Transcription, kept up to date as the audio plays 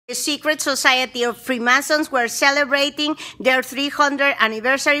The secret society of Freemasons were celebrating their 300th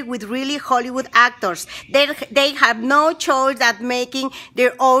anniversary with really Hollywood actors. They have no choice than making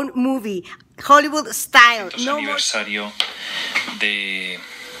their own movie, Hollywood style. No aniversario de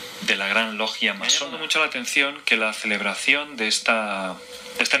la gran logia masónica. Me llama mucho la atención que la celebración de este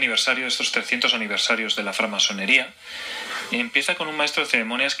aniversario, de estos 300 aniversarios de la francmasonería, empieza con un maestro de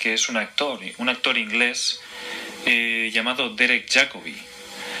ceremonias que es un actor inglés llamado Derek Jacobi.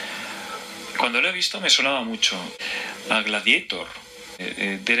 Cuando lo he visto me sonaba mucho a Gladiator.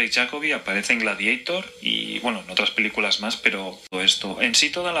 Derek Jacobi aparece en Gladiator y bueno, en otras películas más, pero todo esto, en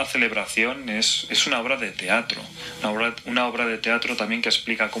sí toda la celebración es una obra de teatro, una obra de teatro también que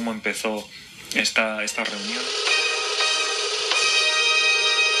explica cómo empezó esta reunión.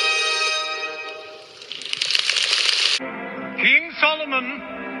 King Solomon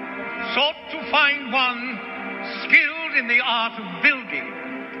sought to find one skilled in the art of building.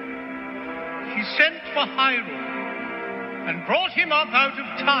 He sent for Hiram and brought him up out of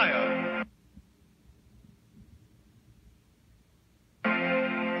Tyre.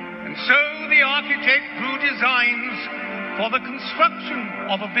 And so the architect drew designs for the construction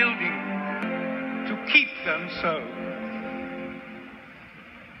of a building to keep them so.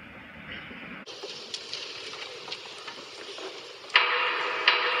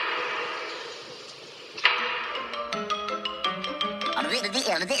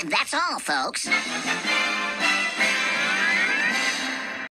 That's all, folks.